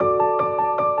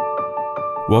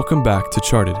Welcome back to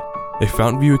Charted, a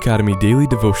Fountain View Academy daily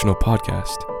devotional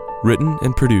podcast, written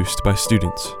and produced by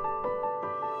students.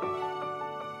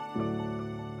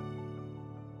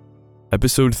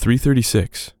 Episode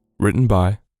 336, written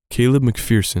by Caleb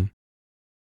McPherson.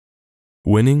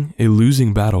 Winning a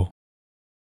losing battle.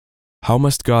 How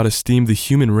must God esteem the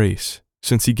human race,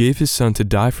 since he gave his Son to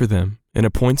die for them and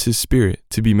appoints his Spirit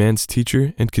to be man's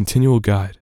teacher and continual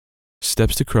guide.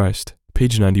 Steps to Christ,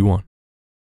 page 91.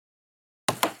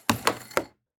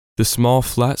 The small,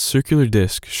 flat, circular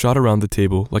disc shot around the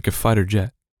table like a fighter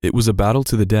jet. It was a battle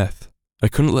to the death. I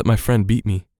couldn't let my friend beat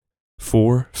me.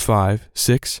 4, 5,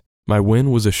 6, my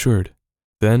win was assured.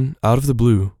 Then, out of the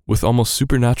blue, with almost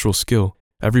supernatural skill,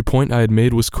 every point I had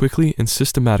made was quickly and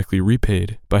systematically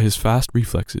repaid by his fast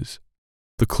reflexes.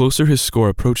 The closer his score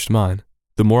approached mine,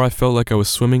 the more I felt like I was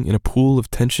swimming in a pool of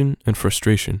tension and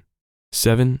frustration.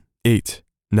 7, 8,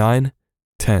 9,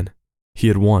 10. He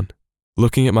had won.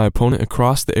 Looking at my opponent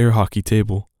across the air hockey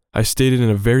table, I stated in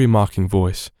a very mocking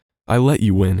voice, "I let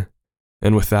you win."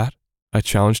 And with that, I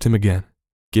challenged him again.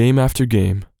 Game after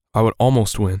game, I would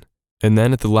almost win, and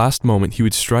then at the last moment he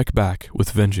would strike back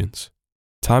with vengeance.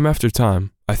 Time after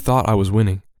time, I thought I was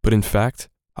winning, but in fact,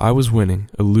 I was winning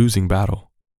a losing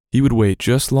battle. He would wait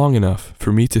just long enough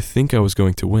for me to think I was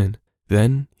going to win,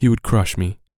 then he would crush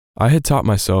me. I had taught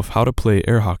myself how to play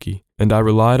air hockey, and I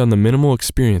relied on the minimal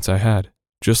experience I had.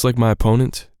 Just like my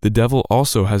opponent, the devil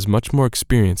also has much more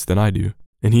experience than I do,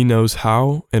 and he knows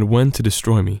how and when to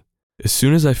destroy me. As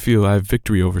soon as I feel I have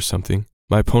victory over something,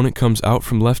 my opponent comes out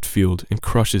from left field and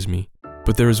crushes me.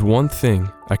 But there is one thing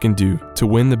I can do to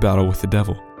win the battle with the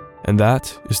devil, and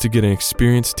that is to get an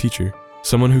experienced teacher,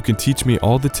 someone who can teach me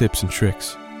all the tips and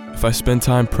tricks. If I spend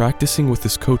time practicing with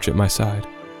this coach at my side,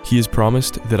 he has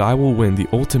promised that I will win the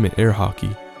ultimate air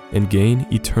hockey and gain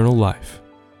eternal life.